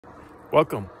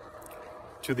Welcome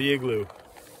to the Igloo.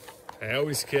 I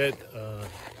always get a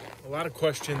lot of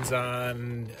questions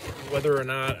on whether or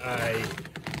not I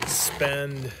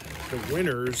spend the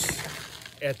winters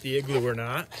at the Igloo or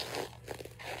not.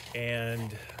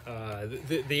 And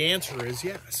the answer is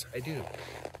yes, I do.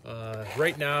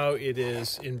 Right now it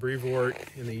is in Brevoort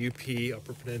in the UP,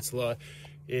 Upper Peninsula.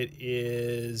 It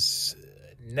is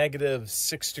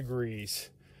 -6 degrees.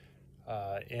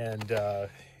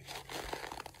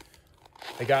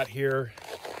 I got here,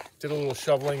 did a little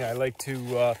shoveling. I like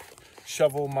to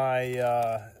shovel my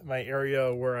my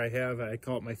area where I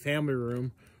call it my family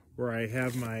room, where I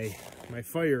have my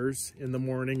fires in the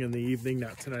morning and the evening.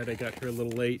 Not tonight, I got here a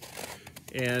little late.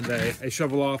 And I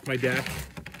shovel off my deck.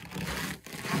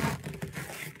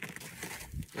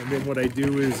 And then what I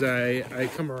do is I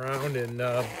come around and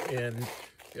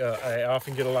I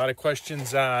often get a lot of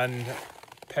questions on,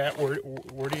 Pat, where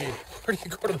do you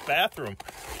go to the bathroom?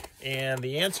 And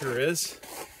the answer is,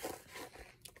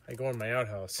 I go in my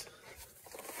outhouse.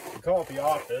 We call it the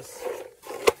office.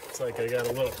 It's like I got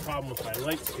a little problem with my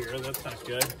lights here. That's not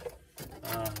good.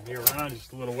 They were on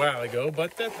just a little while ago,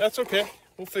 but that's okay.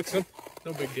 We'll fix them.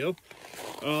 No big deal.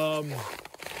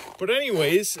 But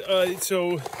anyways,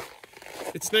 so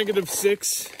it's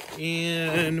 -6,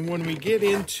 and when we get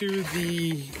into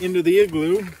the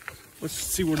Igloo, let's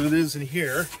see what it is in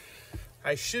here.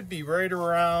 I should be right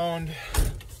around,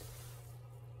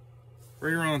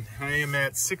 I am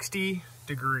at 60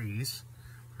 degrees.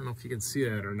 I don't know if you can see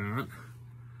that or not,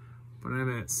 but I'm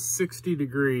at 60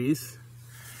 degrees.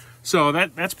 So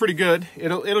that's pretty good.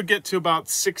 It'll get to about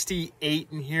 68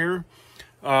 in here.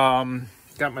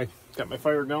 Got my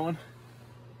fire going.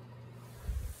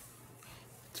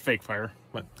 It's a fake fire,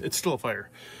 but it's still a fire.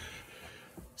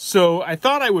 So I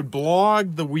thought I would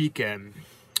blog the weekend,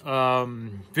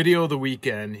 video the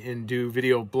weekend, and do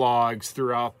video blogs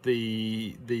throughout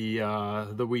the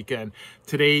weekend.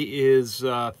 Today is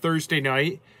Thursday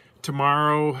night.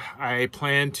 Tomorrow I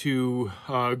plan to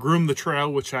groom the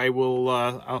trail, which I will.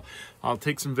 I'll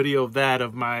take some video of that,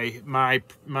 of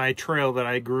my trail that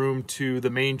I groomed to the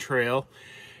main trail.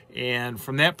 And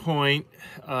from that point,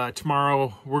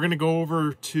 tomorrow we're going to go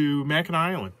over to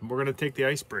Mackinac Island. We're going to take the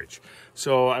ice bridge.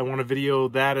 So I want to video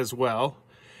that as well.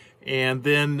 And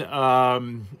then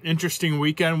interesting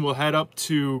weekend, we'll head up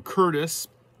to Curtis,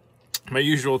 my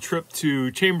usual trip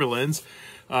to Chamberlain's.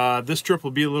 This trip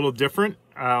will be a little different.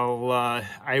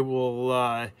 I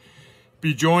will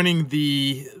be joining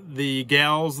the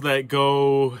gals that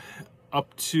go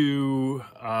up to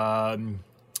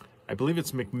I believe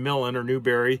it's McMillan or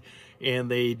Newberry,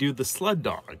 and they do the sled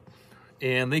dog,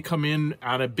 and they come in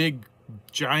on a big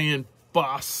giant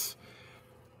bus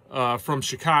from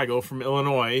Chicago, from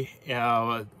Illinois.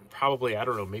 Probably, I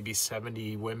don't know, maybe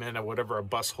 70 women or whatever a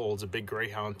bus holds, a big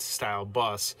Greyhound style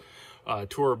bus,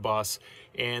 tour bus.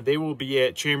 And they will be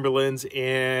at Chamberlain's,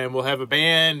 and we'll have a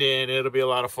band, and it'll be a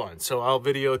lot of fun. So I'll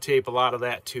videotape a lot of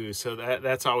that too. So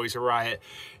that's always a riot.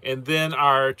 And then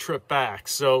our trip back.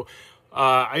 So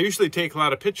I usually take a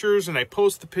lot of pictures and I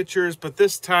post the pictures, but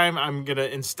this time I'm gonna,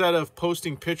 instead of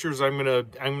posting pictures, I'm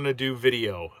gonna do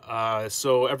video,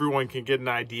 so everyone can get an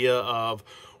idea of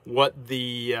what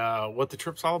the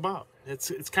trip's all about.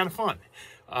 It's kind of fun.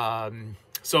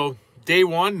 So day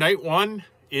one, night one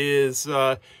is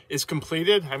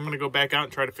completed. I'm gonna go back out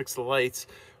and try to fix the lights.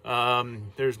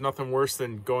 There's nothing worse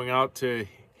than going out to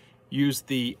use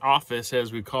the office,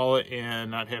 as we call it,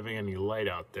 and not having any light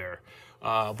out there.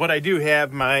 But I do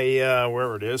have my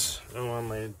wherever it is, on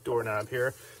my doorknob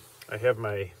here, I have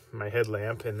my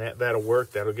headlamp, and that'll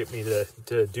work. That'll get me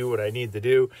to do what I need to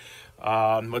do.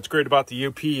 What's great about the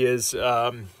UP is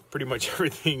pretty much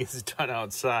everything is done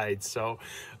outside, so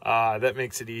that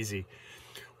makes it easy.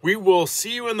 We will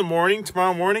see you in the morning.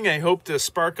 Tomorrow morning, I hope to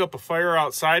spark up a fire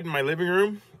outside in my living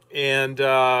room and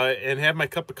have my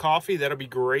cup of coffee. That'll be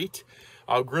great.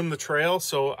 I'll groom the trail,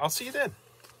 so I'll see you then.